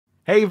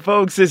Hey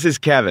folks, this is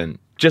Kevin.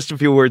 Just a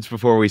few words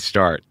before we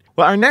start.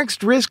 Well, our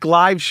next Risk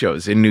Live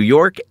shows in New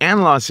York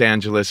and Los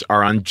Angeles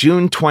are on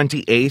June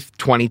 28th,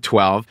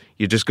 2012.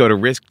 You just go to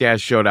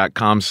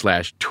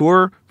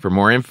risk-show.com/tour for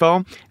more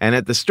info. And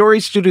at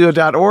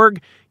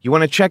thestorystudio.org, you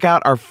want to check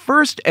out our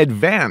first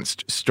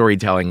advanced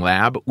storytelling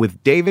lab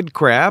with David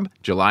Crabb,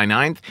 July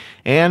 9th,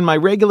 and my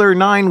regular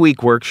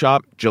 9-week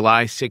workshop,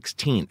 July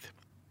 16th.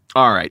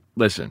 All right,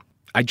 listen.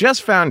 I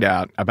just found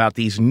out about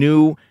these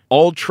new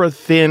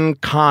ultra-thin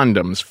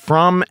condoms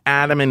from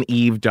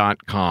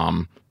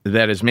adamandeve.com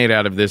that is made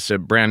out of this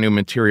brand new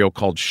material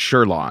called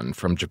Sherlon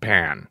from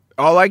Japan.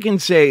 All I can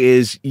say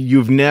is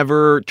you've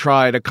never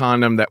tried a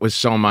condom that was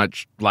so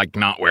much like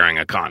not wearing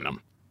a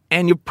condom.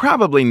 And you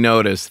probably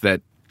noticed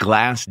that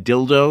glass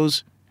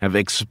dildos have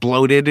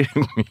exploded.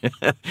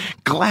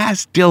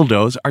 Glass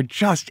dildos are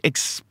just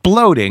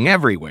exploding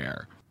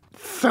everywhere.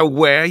 So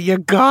wear your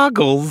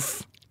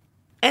goggles.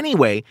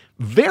 Anyway,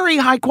 very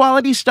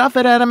high-quality stuff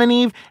at Adam &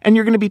 Eve, and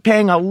you're going to be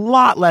paying a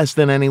lot less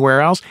than anywhere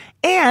else,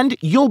 and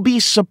you'll be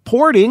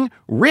supporting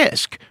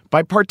Risk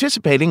by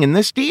participating in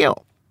this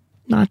deal.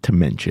 Not to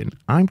mention,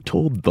 I'm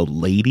told the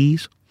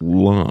ladies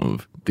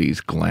love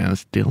these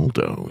glass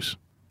dildos.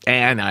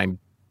 And I'm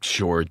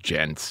sure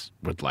gents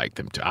would like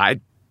them too.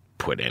 I'd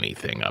put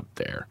anything up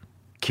there.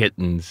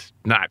 Kittens,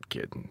 not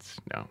kittens,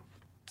 no.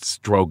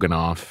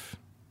 Stroganoff,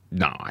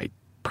 no, I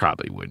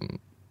probably wouldn't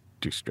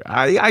do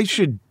I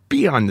should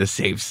be on the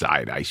safe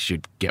side. I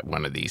should get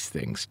one of these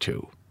things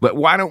too. But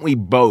why don't we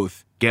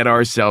both get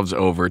ourselves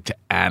over to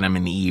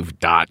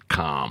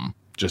adamandeve.com?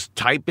 Just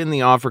type in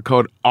the offer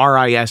code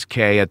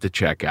RISK at the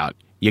checkout.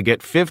 You get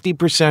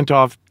 50%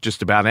 off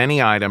just about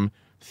any item,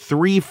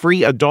 3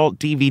 free adult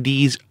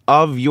DVDs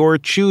of your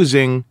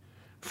choosing,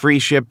 free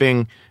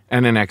shipping,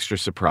 and an extra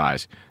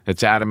surprise.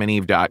 That's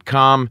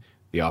adamandeve.com.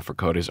 The offer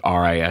code is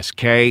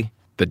RISK.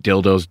 The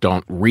dildos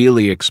don't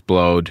really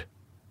explode.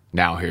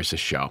 Now here's the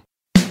show.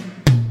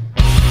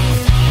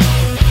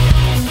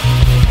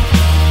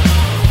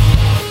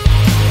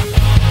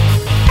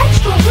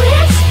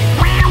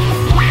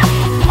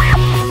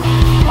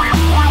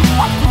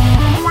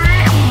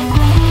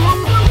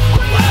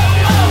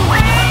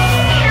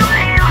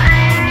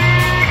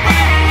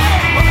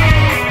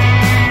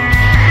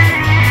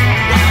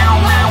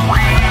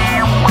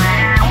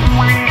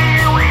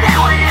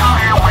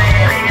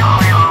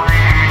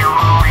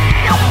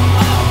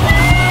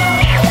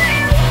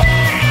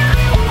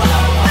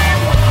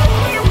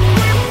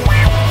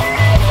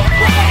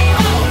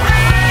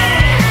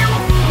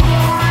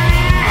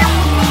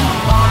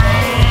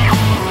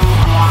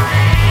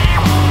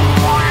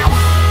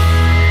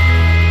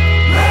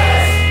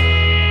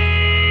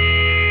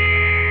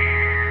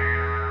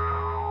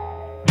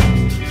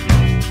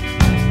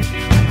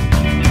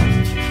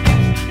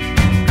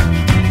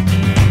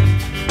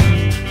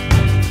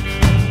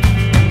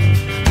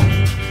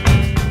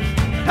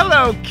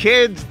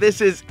 Kids,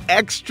 this is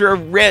Extra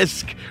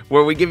Risk,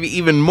 where we give you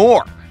even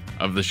more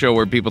of the show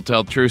where people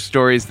tell true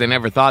stories they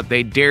never thought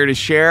they'd dare to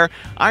share.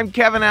 I'm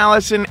Kevin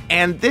Allison,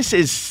 and this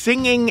is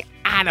Singing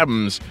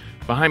Adams,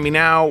 behind me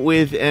now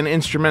with an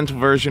instrumental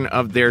version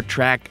of their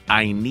track,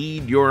 I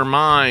Need Your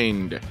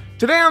Mind.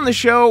 Today on the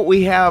show,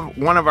 we have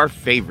one of our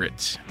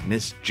favorites,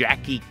 Miss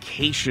Jackie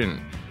Kashian.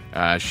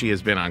 She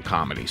has been on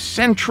Comedy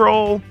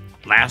Central,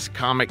 Last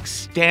Comic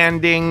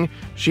Standing.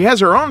 She has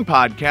her own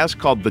podcast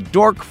called The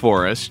Dork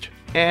Forest.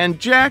 And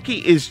Jackie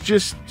is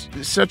just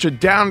such a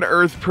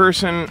down-to-earth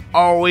person,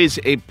 always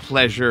a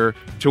pleasure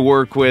to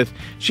work with.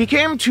 She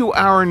came to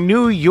our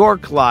New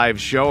York live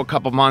show a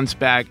couple months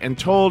back and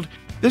told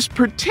this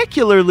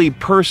particularly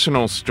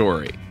personal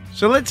story.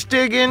 So let's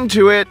dig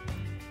into it.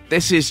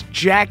 This is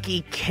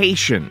Jackie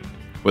Kashian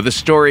with a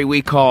story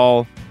we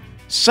call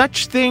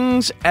Such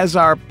Things as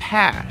Our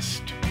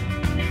Past.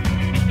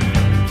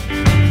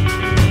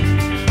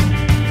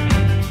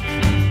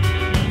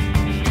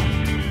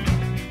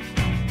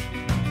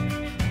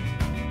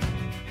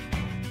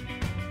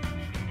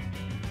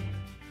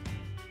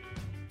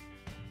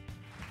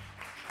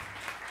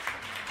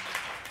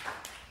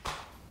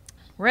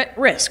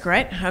 Risk,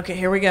 right? Okay,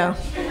 here we go.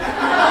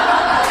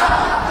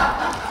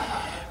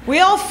 We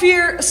all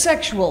fear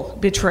sexual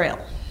betrayal.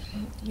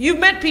 You've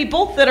met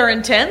people that are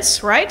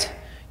intense, right?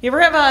 You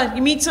ever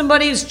you meet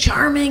somebody who's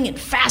charming and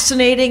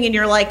fascinating and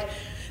you're like,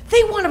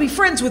 they want to be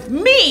friends with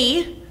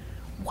me?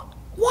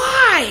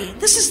 Why?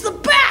 This is the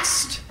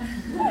best.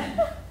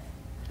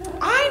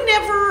 I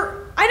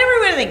never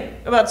knew anything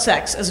about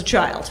sex as a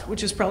child,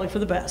 which is probably for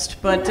the best,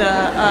 but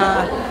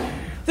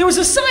there was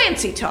a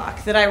science-y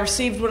talk that I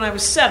received when I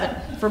was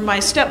 7 from my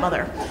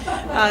stepmother.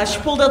 She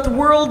pulled out the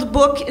World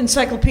Book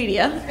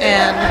Encyclopedia,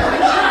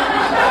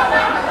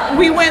 and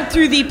we went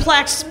through the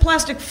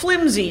plastic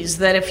flimsies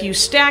that if you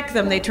stack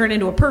them, they turn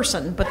into a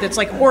person, but it's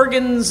like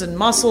organs and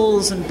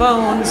muscles and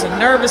bones and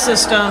nervous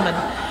system.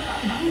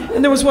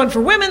 And there was one for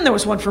women, there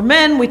was one for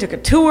men. We took a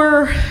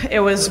tour.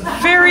 It was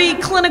very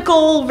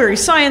clinical, very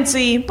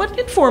science-y, but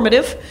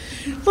informative.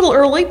 A little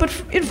early, but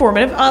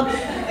informative.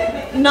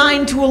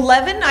 9 to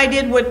 11, I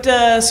did what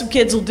some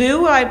kids will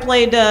do. I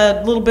played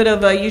a little bit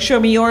of a you show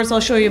me yours, I'll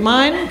show you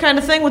mine kind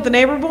of thing with the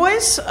neighbor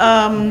boys.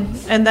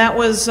 And that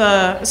was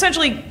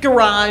essentially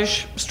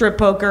garage strip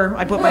poker.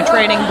 I put my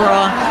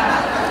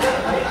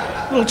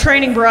little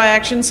training bra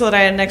action so that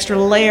I had an extra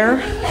layer.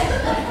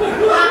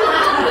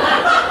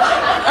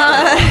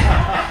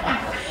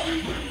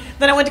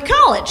 Then I went to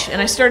college, and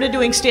I started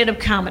doing stand-up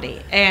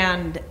comedy.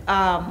 And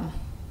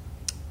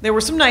there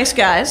were some nice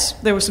guys.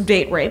 There was some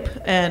date rape.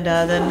 And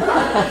then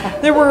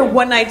there were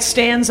one-night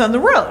stands on the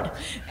road.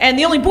 And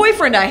the only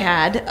boyfriend I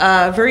had,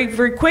 a very,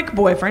 very quick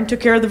boyfriend, took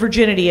care of the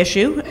virginity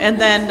issue.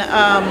 And then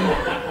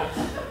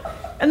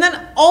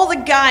all the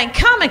guy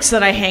comics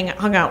that I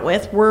hung out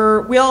with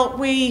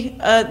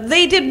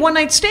they did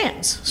one-night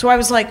stands. So I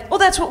was like, oh,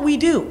 that's what we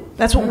do.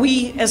 That's what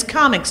we as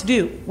comics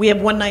do. We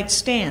have one-night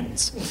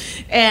stands.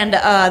 And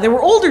there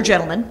were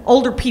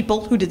older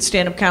people who did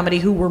stand-up comedy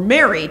who were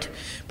married,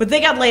 but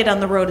they got laid on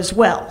the road as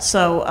well.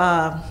 So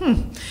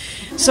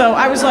so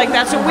I was like,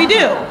 that's what we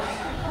do.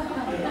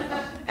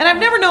 And I've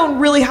never known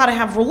really how to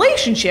have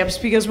relationships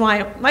because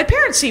my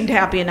parents seemed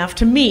happy enough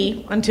to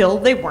me until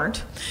they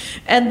weren't.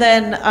 And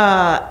then,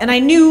 and I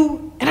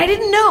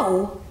didn't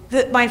know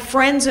that my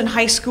friends in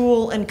high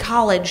school and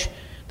college,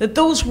 that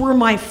those were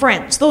my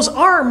friends. Those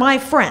are my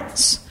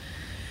friends.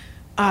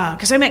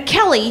 Because I met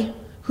Kelly,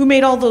 who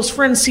made all those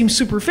friends seem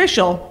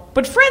superficial.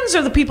 But friends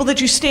are the people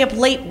that you stay up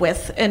late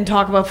with and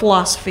talk about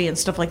philosophy and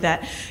stuff like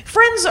that.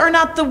 Friends are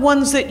not the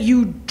ones that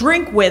you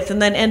drink with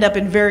and then end up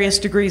in various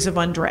degrees of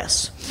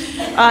undress.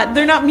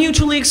 They're not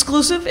mutually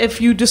exclusive.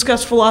 If you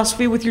discuss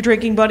philosophy with your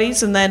drinking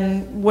buddies and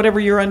then whatever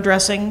you're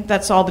undressing,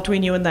 that's all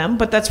between you and them,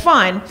 but that's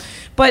fine.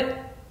 But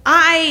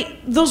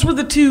those were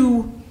the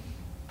two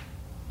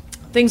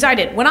things I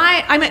did. When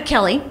I met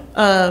Kelly,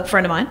 a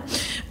friend of mine,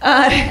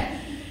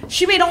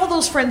 she made all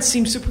those friends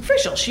seem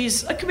superficial.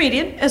 She's a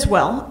comedian as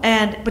well,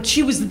 but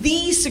she was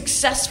the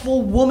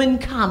successful woman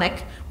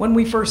comic when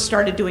we first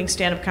started doing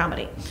stand-up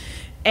comedy.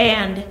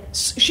 And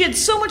she had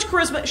so much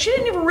charisma. She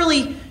didn't even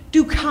really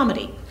do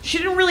comedy. She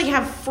didn't really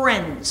have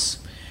friends.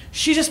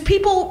 She had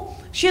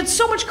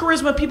so much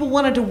charisma, people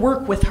wanted to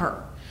work with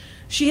her.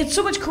 She had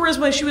so much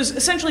charisma, she was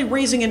essentially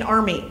raising an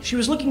army. She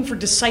was looking for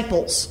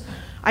disciples.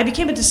 I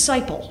became a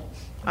disciple.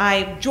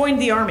 I joined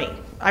the army.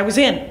 I was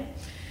in.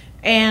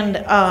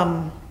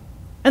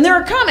 And there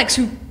are comics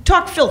who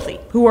talk filthy,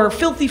 who are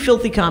filthy,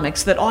 filthy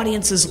comics that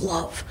audiences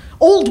love.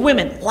 Old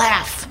women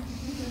laugh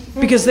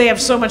because they have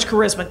so much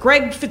charisma.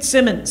 Greg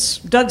Fitzsimmons,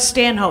 Doug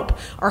Stanhope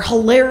are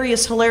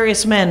hilarious,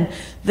 hilarious men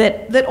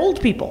that old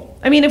people.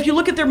 I mean, if you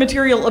look at their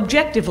material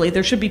objectively,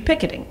 there should be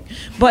picketing.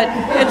 But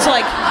it's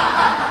like,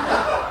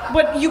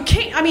 but you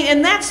can't, I mean,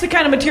 and that's the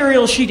kind of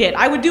material she did.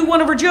 I would do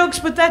one of her jokes,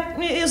 but that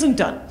isn't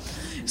done.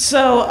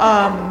 So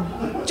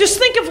just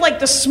think of like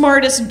the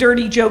smartest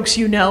dirty jokes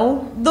you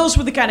know. That was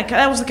the kind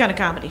of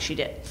comedy she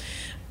did,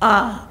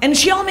 and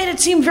she all made it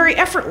seem very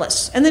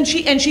effortless. And then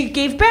she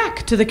gave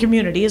back to the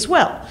community as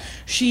well.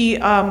 She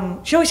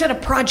always had a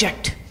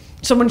project,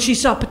 someone she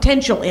saw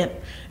potential in,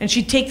 and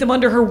she'd take them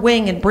under her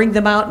wing and bring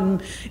them out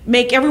and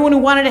make everyone who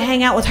wanted to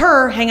hang out with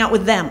her hang out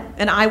with them.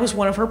 And I was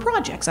one of her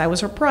projects. I was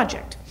her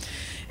project.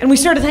 And we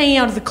started hanging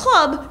out at the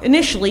club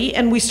initially,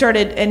 and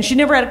she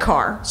never had a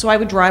car, so I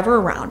would drive her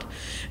around.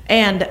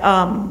 And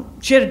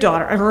she had a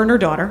daughter, her and her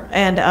daughter,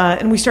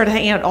 and we started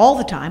hanging out all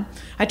the time.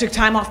 I took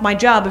time off my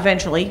job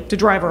eventually to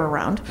drive her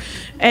around.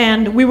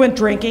 And we went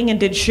drinking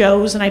and did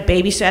shows, and I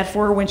babysat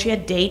for her when she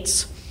had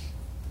dates.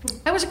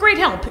 I was a great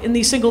help in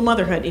the single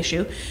motherhood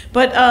issue,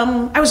 but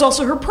I was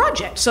also her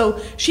project.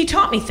 So she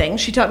taught me things.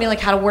 She taught me like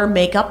how to wear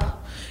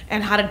makeup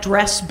and how to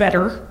dress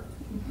better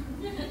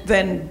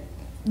than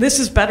this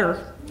is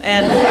better.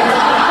 And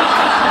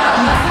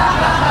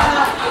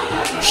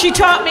she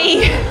taught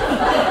me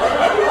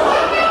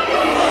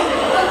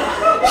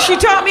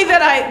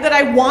that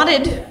I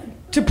wanted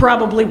to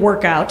probably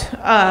work out.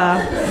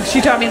 She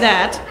taught me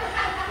that.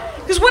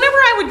 Because whenever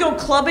I would go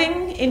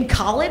clubbing in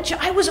college,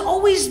 I was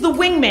always the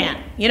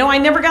wingman. You know, I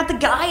never got the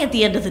guy at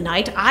the end of the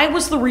night. I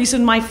was the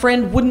reason my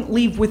friend wouldn't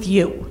leave with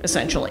you,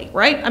 essentially,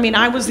 right? I mean,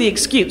 I was the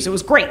excuse. It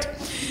was great.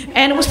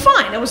 And it was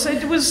fine. It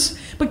was.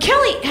 But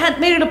Kelly had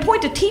made it a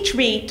point to teach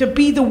me to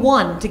be the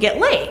one to get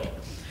laid.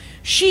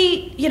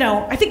 She,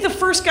 I think the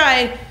first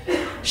guy,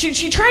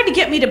 she tried to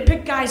get me to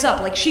pick guys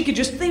up. Like they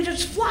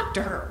just flocked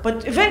to her.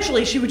 But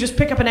eventually she would just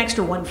pick up an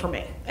extra one for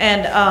me.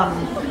 And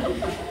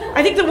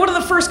I think that one of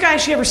the first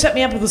guys she ever set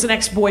me up with was an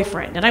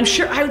ex-boyfriend. And I'm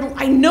sure,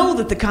 I know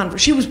that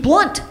she was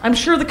blunt. I'm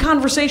sure the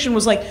conversation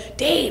was like,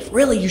 Dave,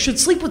 really, you should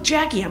sleep with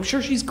Jackie. I'm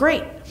sure she's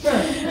great.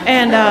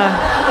 And,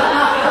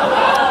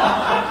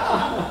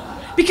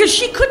 because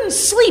she couldn't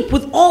sleep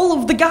with all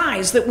of the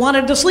guys that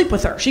wanted to sleep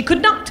with her. She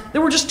could not.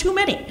 There were just too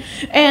many.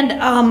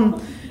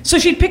 And so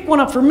she'd pick one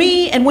up for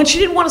me, and when she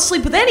didn't want to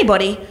sleep with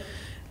anybody,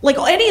 like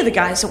any of the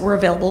guys that were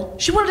available,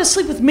 she wanted to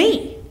sleep with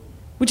me,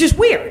 which is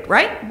weird,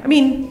 right? I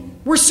mean,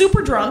 we're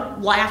super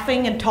drunk,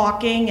 laughing and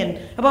talking and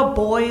about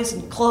boys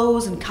and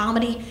clothes and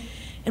comedy,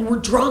 and we're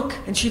drunk,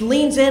 and she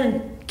leans in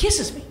and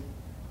kisses me.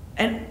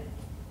 And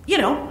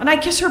and I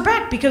kiss her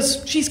back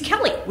because she's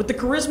Kelly with the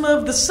charisma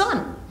of the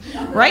sun,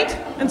 right?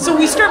 And so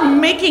we start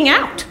making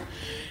out.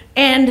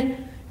 And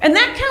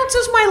that counts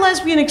as my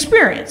lesbian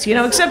experience,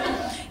 except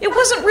it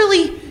wasn't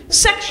really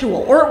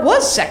sexual, or it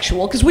was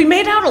sexual because we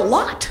made out a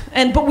lot,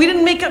 but we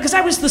didn't make out because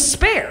I was the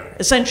spare,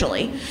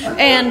 essentially.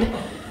 And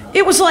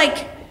it was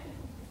like,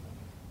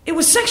 it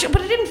was sexual,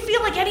 but it didn't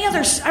feel like any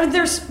other. I mean,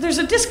 there's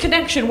a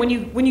disconnection when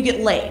you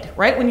get laid,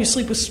 right? When you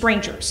sleep with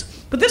strangers.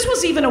 But this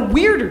was even a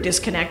weirder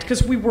disconnect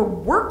because we were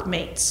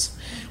workmates.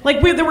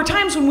 Like there were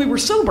times when we were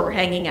sober,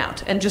 hanging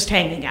out and just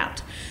hanging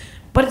out.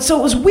 But so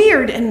it was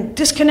weird and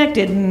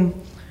disconnected, and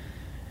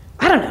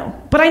I don't know.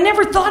 But I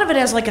never thought of it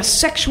as like a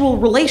sexual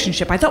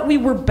relationship. I thought we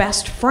were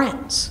best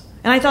friends,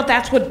 and I thought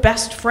that's what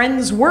best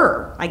friends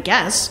were, I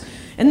guess.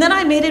 And then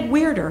I made it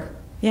weirder.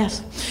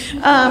 Yes.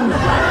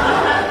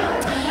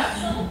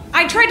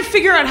 I tried to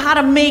figure out how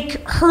to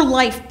make her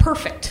life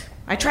perfect.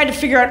 I tried to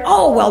figure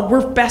out,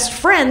 we're best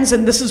friends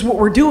and this is what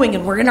we're doing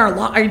and we're in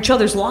each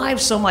other's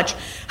lives so much.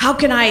 How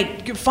can I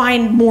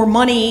find more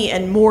money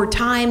and more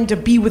time to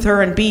be with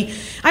her and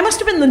I must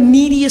have been the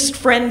neediest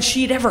friend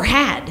she'd ever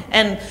had.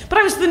 But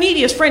I was the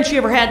neediest friend she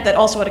ever had that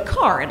also had a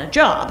car and a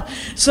job.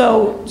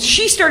 So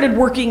she started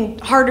working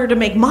harder to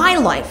make my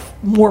life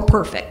more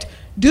perfect.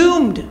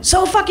 Doomed.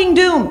 So fucking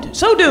doomed.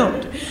 So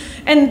doomed.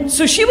 And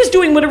so she was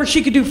doing whatever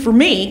she could do for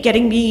me,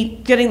 getting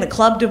the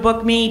club to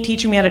book me,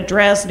 teaching me how to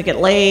dress and to get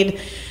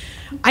laid.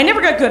 I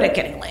never got good at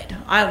getting laid.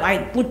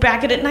 I look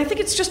back at it and I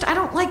think it's just I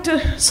don't like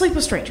to sleep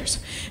with strangers.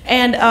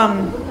 And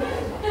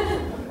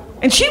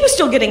she was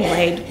still getting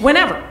laid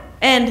whenever.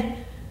 And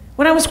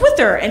when I was with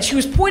her and she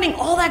was pointing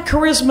all that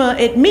charisma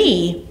at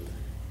me,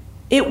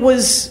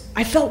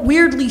 I felt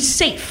weirdly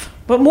safe.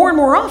 But more and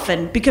more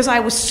often, because I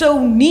was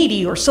so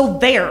needy or so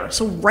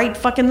right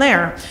fucking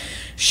there,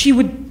 she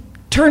would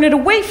turn it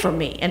away from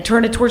me and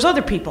turn it towards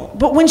other people.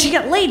 But when she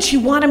got laid, she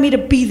wanted me to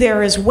be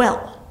there as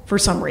well for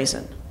some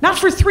reason. Not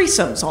for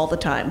threesomes all the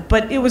time,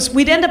 but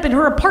we'd end up in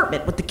her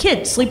apartment with the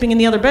kids sleeping in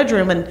the other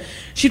bedroom, and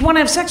she'd want to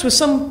have sex with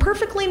some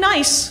perfectly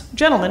nice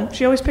gentleman.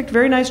 She always picked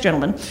very nice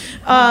gentlemen.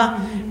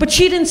 But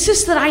she'd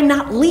insist that I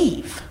not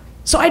leave.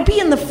 So I'd be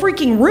in the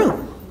freaking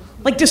room,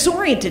 like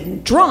disoriented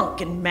and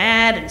drunk and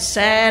mad and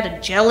sad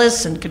and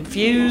jealous and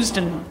confused,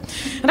 and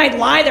I'd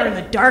lie there in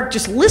the dark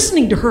just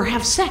listening to her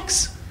have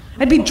sex.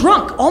 I'd be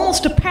drunk,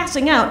 almost to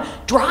passing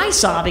out, dry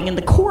sobbing in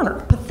the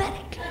corner.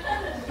 Pathetic.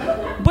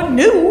 But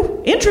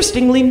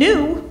interestingly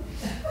new,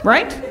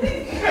 right?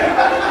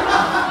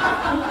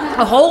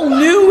 A whole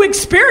new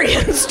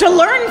experience to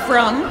learn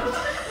from.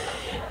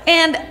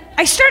 And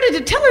I started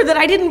to tell her that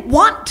I didn't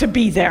want to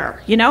be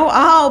there,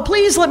 Oh,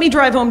 please let me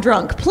drive home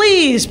drunk.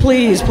 Please,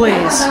 please,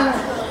 please.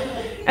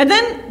 And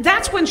then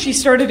that's when she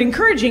started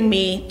encouraging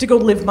me to go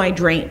live my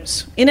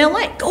dreams in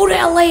L.A. Go to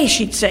L.A.,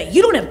 she'd say.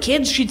 You don't have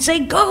kids. She'd say,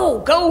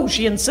 go,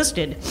 she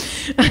insisted.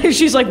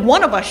 She's like,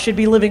 one of us should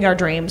be living our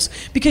dreams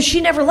because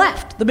she never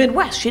left the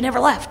Midwest. She never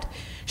left.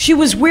 She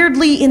was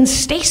weirdly in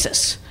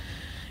stasis.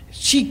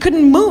 She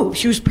couldn't move.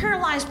 She was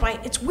paralyzed by,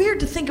 it's weird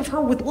to think of her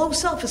with low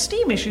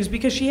self-esteem issues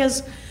because she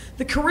has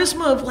the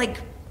charisma of like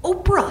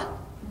Oprah,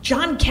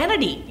 John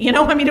Kennedy,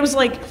 it was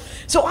like,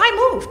 so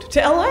I moved to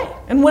LA.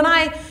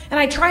 And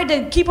I tried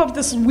to keep up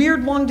this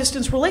weird long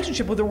distance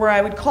relationship with her where I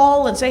would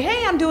call and say,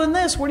 hey, I'm doing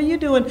this. What are you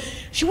doing?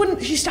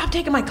 She stopped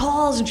taking my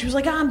calls and she was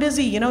like, I'm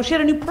busy. She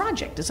had a new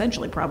project,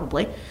 essentially,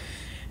 probably.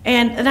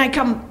 And I'd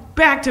come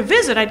back to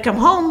visit. I'd come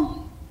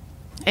home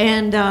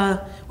and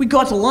we'd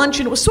go out to lunch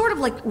and it was sort of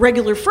like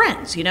regular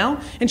friends,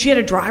 And she had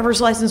a driver's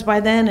license by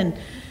then.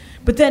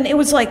 But then it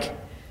was like,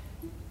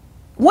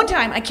 one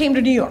time I came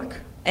to New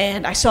York.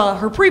 And I saw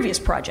her previous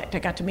project. I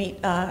got to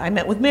meet, I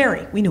met with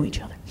Mary. We knew each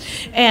other.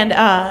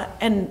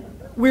 And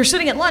we were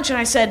sitting at lunch and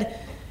I said,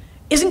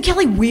 isn't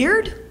Kelly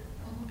weird?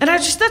 And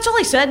that's all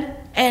I said.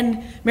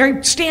 And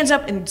Mary stands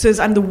up and says,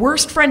 I'm the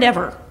worst friend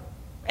ever.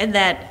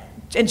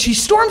 And she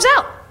storms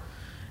out.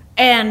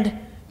 And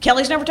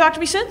Kelly's never talked to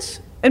me since.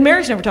 And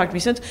Mary's never talked to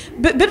me since.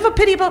 Bit of a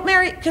pity about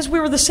Mary because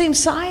we were the same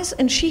size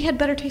and she had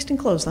better taste in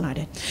clothes than I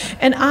did.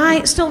 And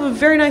I still have a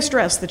very nice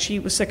dress that she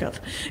was sick of.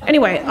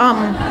 Anyway,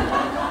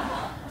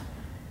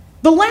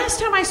 the last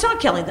time I saw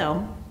Kelly,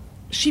 though,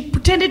 she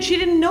pretended she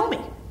didn't know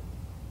me.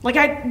 Like,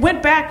 I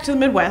went back to the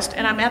Midwest,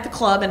 and I'm at the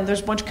club, and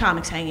there's a bunch of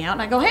comics hanging out,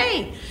 and I go,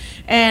 hey.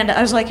 And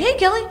I was like, hey,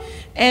 Kelly.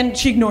 And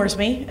she ignores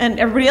me, and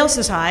everybody else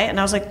says hi. And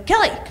I was like,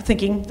 Kelly,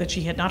 thinking that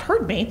she had not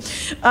heard me.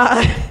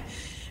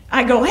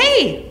 I go,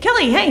 hey,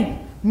 Kelly, hey.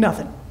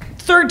 Nothing.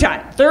 Third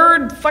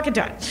fucking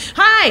time.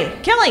 Hi,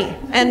 Kelly.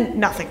 And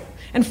nothing.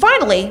 And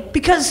finally,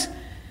 because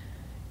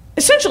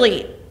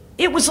essentially,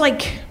 it was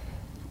like,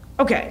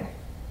 okay,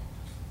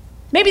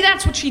 maybe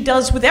that's what she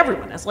does with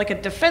everyone as like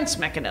a defense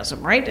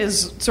mechanism, right?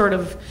 Is sort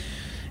of,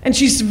 and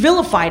she's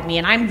vilified me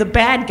and I'm the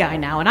bad guy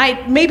now.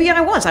 And maybe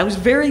I was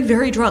very,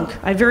 very drunk.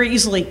 I very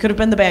easily could have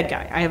been the bad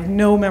guy. I have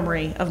no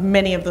memory of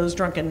many of those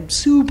drunken,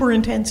 super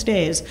intense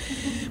days.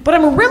 But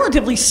I'm a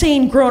relatively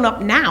sane grown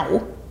up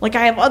now. Like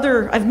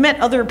I've met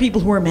other people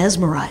who are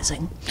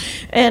mesmerizing.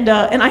 And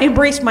I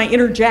embrace my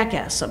inner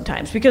jackass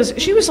sometimes because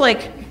she was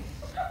like,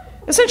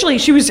 essentially,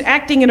 she was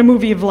acting in a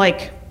movie of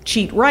like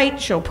cheat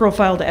right, show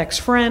profile to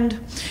ex-friend.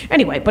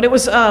 Anyway, but it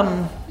was,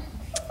 I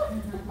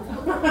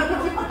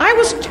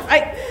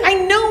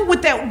know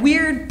what that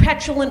weird,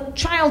 petulant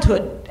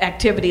childhood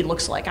activity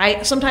looks like.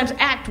 I sometimes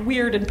act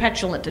weird and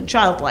petulant and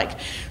childlike.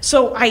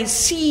 So I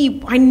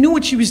knew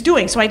what she was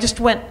doing, so I just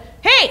went,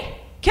 "Hey,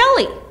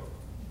 Kelly,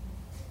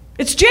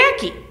 it's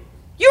Jackie.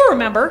 You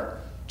remember,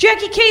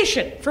 Jackie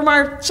Kashian from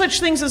our Such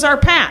Things as Our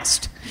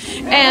Past."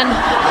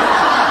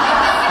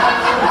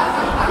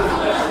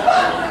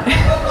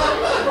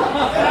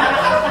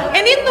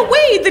 And in the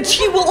way that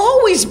she will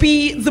always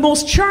be the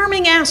most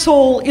charming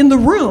asshole in the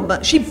room,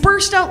 she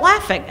burst out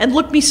laughing and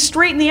looked me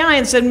straight in the eye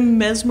and said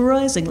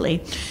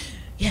mesmerizingly,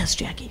 "Yes,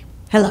 Jackie,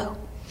 hello."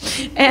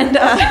 And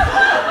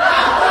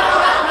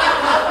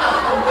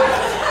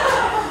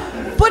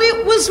but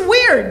it was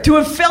weird to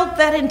have felt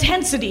that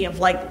intensity of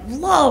like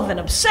love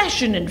and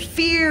obsession and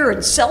fear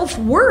and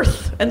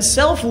self-worth and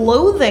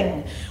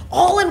self-loathing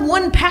all in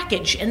one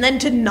package, and then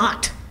to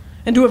not,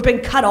 and to have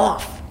been cut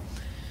off.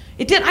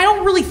 I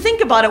don't really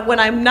think about it when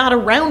I'm not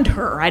around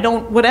her. I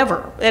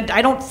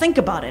don't think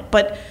about it.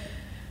 But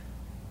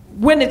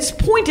when it's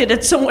pointed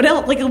at someone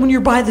else, like when you're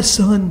by the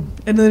sun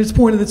and then it's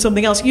pointed at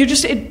something else,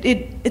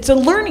 it's a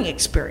learning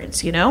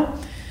experience, you know?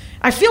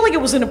 I feel like it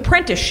was an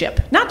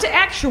apprenticeship, not to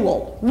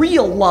actual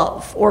real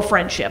love or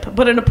friendship,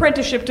 but an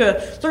apprenticeship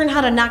to learn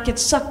how to not get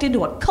sucked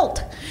into a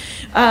cult.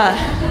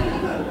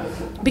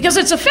 Because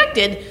it's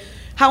affected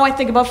how I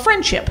think about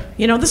friendship.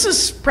 You know, this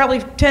is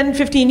probably 10,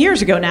 15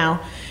 years ago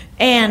now.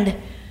 And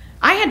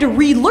I had to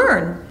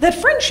relearn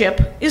that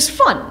friendship is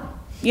fun.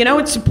 You know,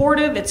 it's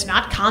supportive. It's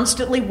not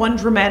constantly one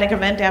dramatic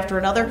event after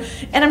another.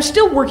 And I'm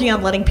still working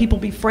on letting people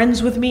be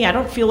friends with me. I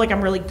don't feel like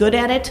I'm really good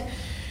at it.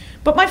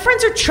 But my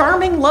friends are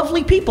charming,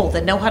 lovely people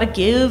that know how to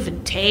give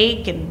and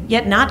take and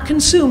yet not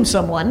consume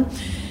someone.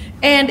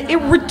 And it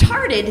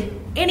retarded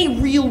any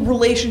real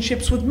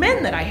relationships with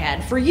men that I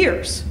had for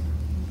years.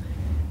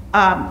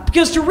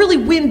 Because to really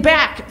win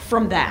back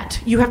from that,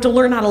 you have to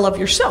learn how to love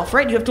yourself,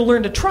 right? You have to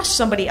learn to trust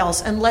somebody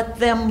else and let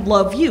them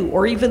love you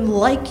or even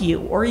like you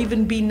or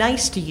even be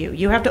nice to you.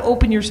 You have to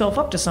open yourself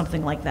up to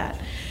something like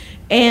that.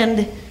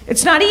 And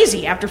it's not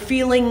easy after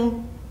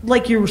feeling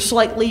like you're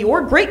slightly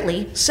or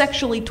greatly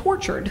sexually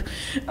tortured,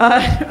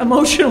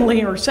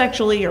 emotionally or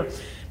sexually.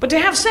 But to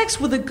have sex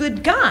with a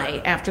good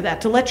guy after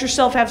that, to let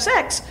yourself have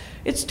sex,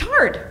 it's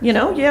hard, you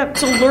know? Yeah,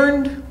 it's a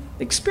learned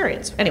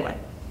experience. Anyway,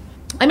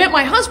 I met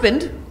my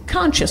husband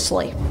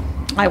consciously.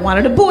 I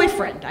wanted a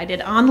boyfriend. I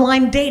did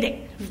online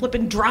dating,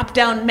 flipping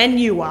drop-down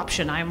menu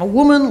option. I am a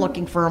woman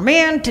looking for a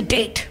man to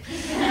date.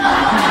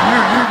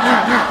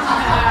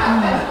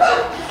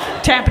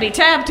 Tappity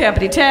tap,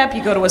 tappity tap.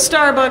 You go to a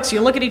Starbucks, you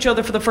look at each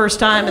other for the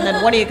first time, and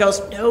then one of you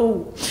goes,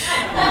 "No."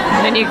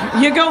 And then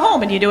you go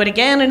home and you do it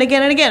again and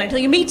again and again until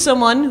you meet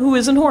someone who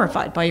isn't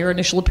horrified by your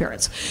initial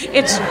appearance.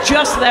 It's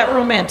just that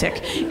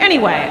romantic.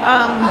 Anyway,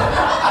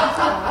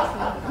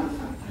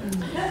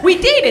 we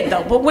dated,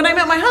 though. But when I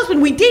met my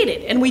husband, we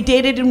dated, and we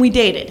dated, and we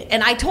dated.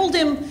 And I told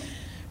him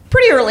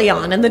pretty early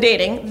on in the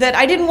dating that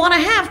I didn't want to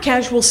have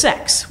casual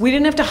sex. We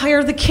didn't have to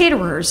hire the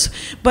caterers,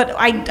 but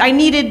I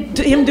needed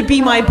him to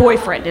be my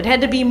boyfriend. It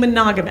had to be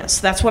monogamous.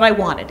 That's what I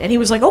wanted. And he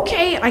was like,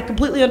 "Okay, I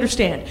completely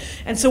understand."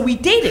 And so we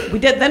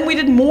dated. Then we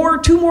did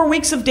 2 more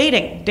weeks of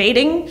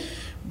dating.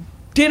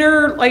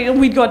 Dinner, like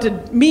we'd go out to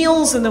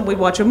meals, and then we'd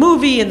watch a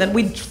movie, and then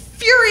we'd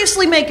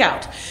furiously make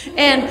out.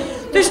 And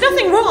there's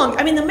nothing wrong.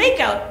 I mean, the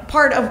make-out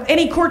part of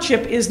any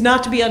courtship is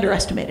not to be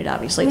underestimated,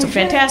 obviously. It's a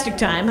fantastic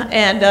time,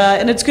 and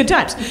it's good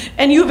times.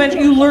 And you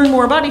learn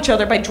more about each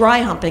other by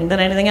dry humping than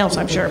anything else,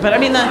 I'm sure. But I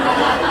mean,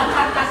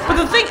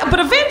 but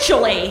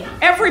eventually,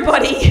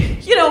 everybody,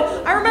 you know,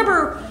 I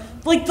remember,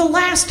 like, the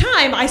last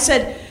time I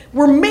said,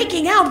 "We're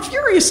making out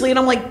furiously," and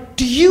I'm like,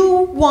 "Do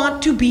you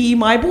want to be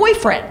my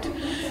boyfriend?"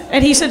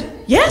 And he said,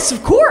 "Yes,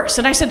 of course."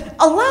 And I said,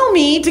 "Allow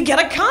me to get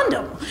a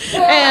condom."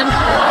 And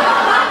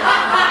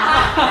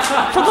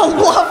for the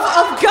love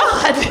of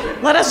God,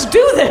 let us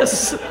do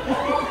this.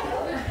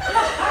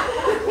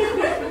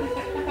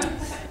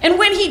 And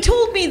when he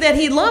told me that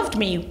he loved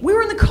me, we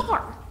were in the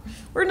car.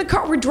 We're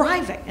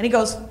driving. And he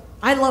goes,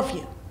 "I love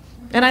you."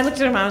 And I looked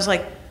at him and I was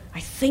like,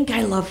 "I think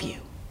I love you."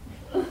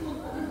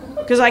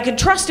 Because I could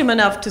trust him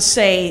enough to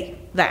say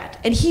that.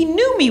 And he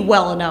knew me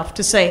well enough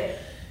to say,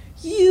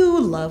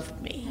 "You love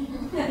me."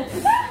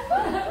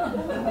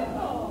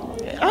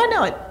 I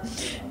know it.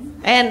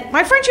 And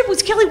my friendship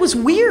with Kelly was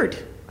weird.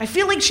 I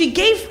feel like she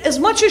gave as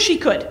much as she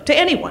could to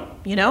anyone,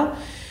 you know?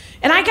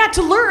 And I got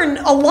to learn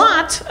a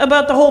lot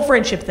about the whole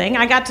friendship thing.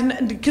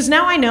 Because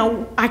now I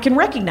know I can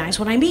recognize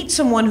when I meet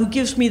someone who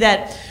gives me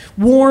that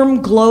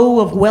warm glow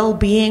of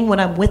well-being when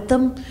I'm with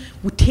them,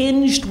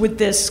 tinged with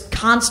this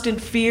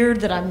constant fear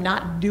that I'm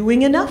not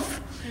doing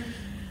enough,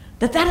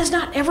 that is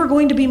not ever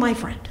going to be my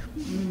friend.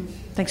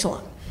 Thanks a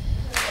lot.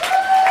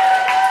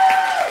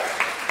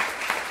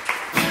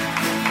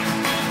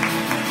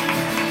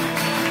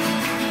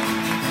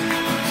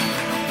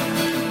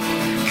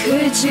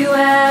 Could you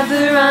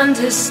ever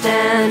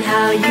understand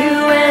how you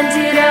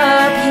ended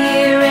up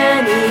here?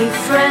 Any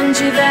friend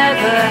you've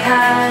ever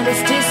had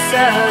has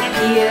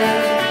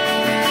disappeared.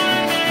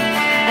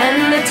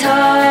 And the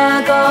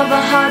tug of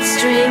a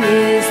heartstring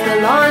is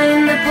the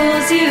line that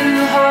pulls you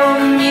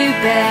home. You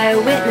bear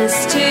witness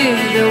to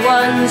the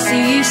ones who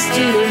used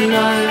to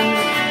know.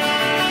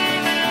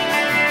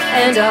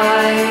 And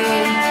I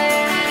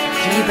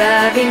keep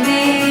having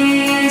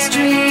these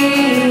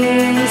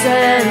dreams,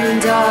 and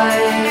I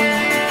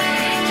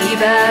keep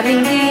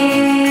having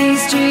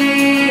these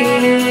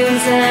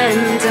dreams,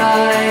 and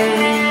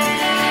I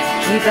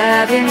keep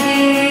having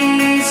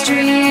these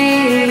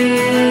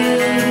dreams.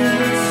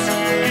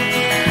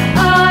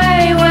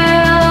 I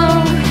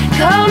will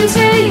come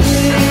to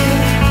you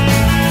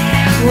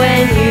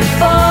when you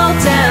fall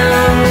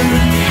down,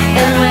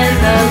 and when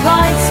the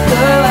lights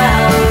go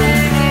out,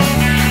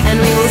 and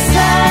we will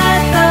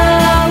set the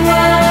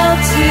world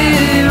to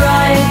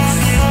rights.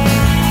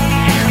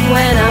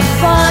 When I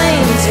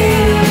find you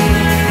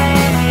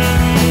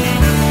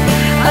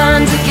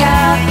under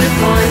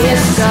California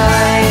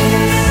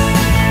skies.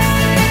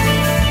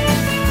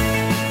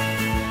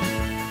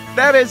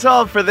 That is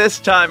all for this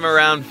time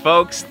around,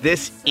 folks.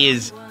 This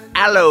is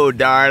Allo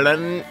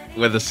Darlin'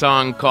 with a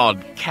song called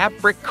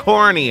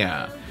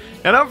Capricornia.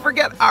 Now don't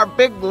forget our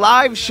big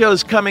live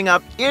shows coming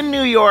up in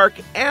New York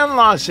and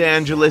Los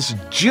Angeles,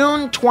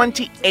 June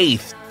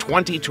 28th,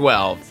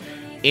 2012.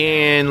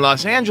 In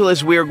Los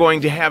Angeles, we are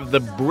going to have the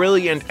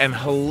brilliant and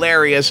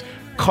hilarious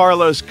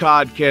Carlos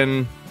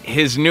Codkin.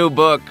 His new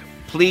book,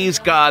 Please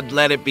God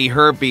Let It Be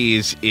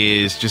Herpes,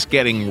 is just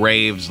getting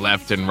raves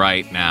left and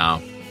right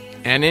now.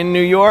 And in New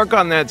York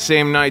on that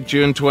same night,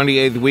 June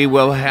 28th, we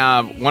will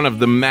have one of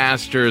the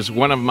masters,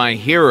 one of my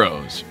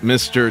heroes,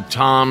 Mr.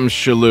 Tom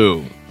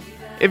Shalhoub.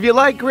 If you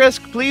like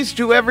Risk, please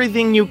do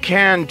everything you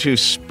can to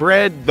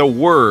spread the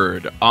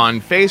word.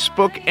 On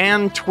Facebook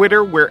and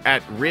Twitter, we're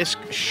at Risk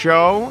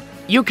Show.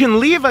 You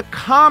can leave a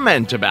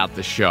comment about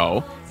the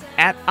show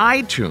at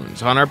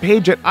iTunes. On our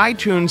page at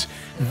iTunes,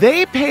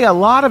 they pay a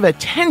lot of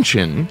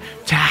attention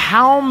to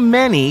how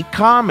many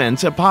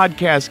comments a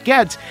podcast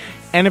gets.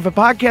 And if a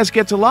podcast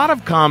gets a lot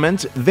of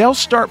comments, they'll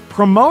start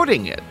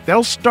promoting it.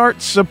 They'll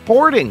start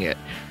supporting it.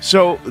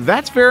 So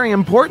that's very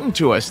important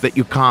to us that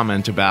you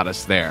comment about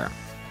us there.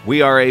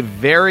 We are a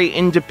very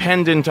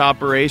independent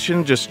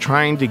operation, just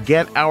trying to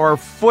get our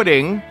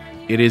footing.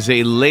 It is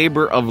a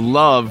labor of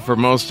love for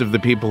most of the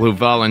people who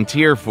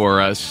volunteer for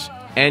us.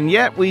 And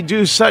yet we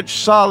do such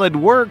solid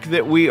work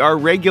that we are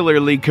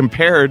regularly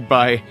compared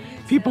by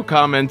people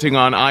commenting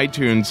on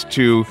iTunes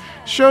to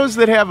shows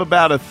that have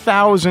about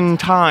 1,000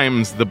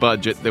 times the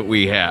budget that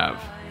we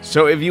have.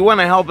 So if you want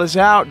to help us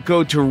out,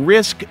 go to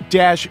risk-show.com.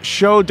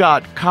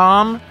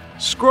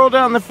 Scroll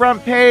down the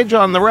front page.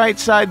 On the right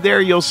side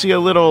there, you'll see a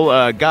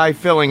little guy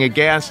filling a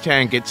gas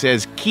tank. It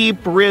says, Keep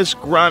Risk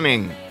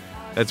Running.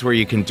 That's where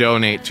you can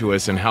donate to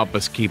us and help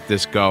us keep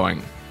this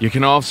going. You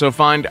can also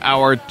find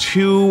our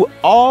 2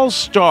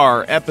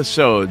 all-star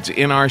episodes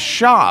in our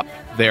shop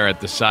there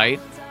at the site.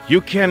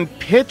 You can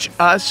pitch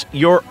us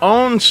your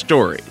own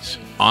stories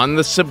on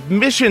the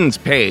submissions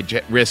page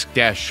at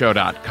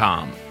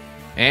risk-show.com.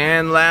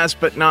 And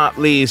last but not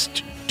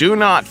least, do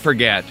not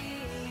forget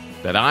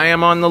that I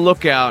am on the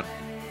lookout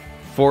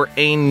for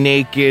a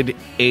naked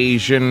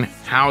Asian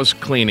house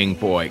cleaning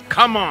boy.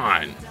 Come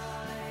on!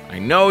 I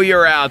know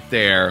you're out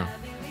there.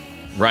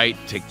 Write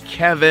to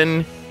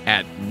Kevin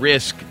at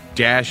risk-show.com.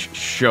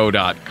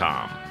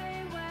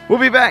 We'll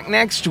be back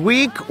next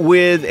week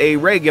with a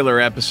regular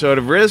episode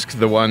of Risk,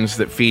 the ones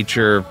that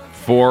feature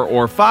 4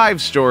 or 5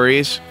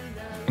 stories.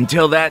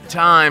 Until that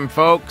time,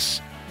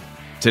 folks,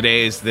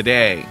 today's the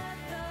day.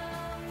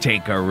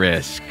 Take a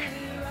risk.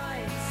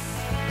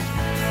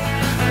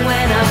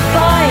 When I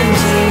find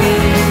you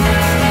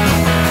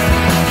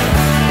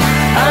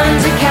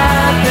under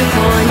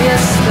California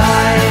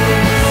skies.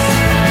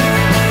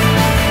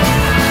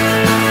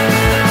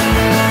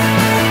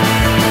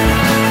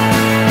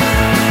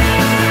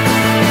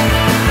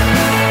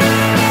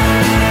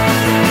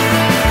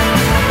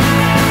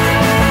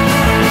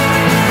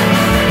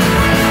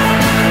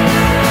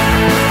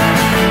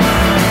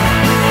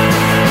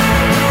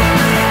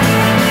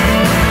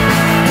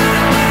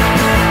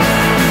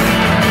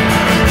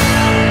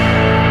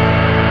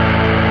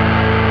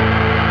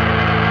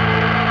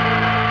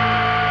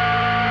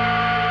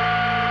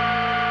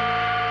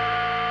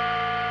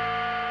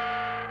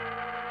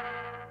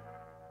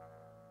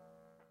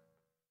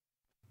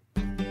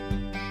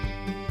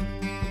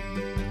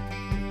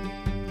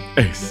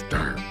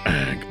 Easter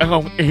egg.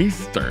 Oh,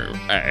 Easter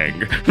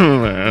egg.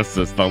 This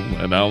is the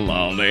little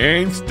old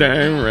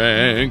Easter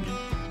egg.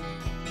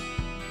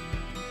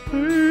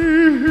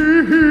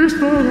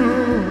 Easter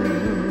egg.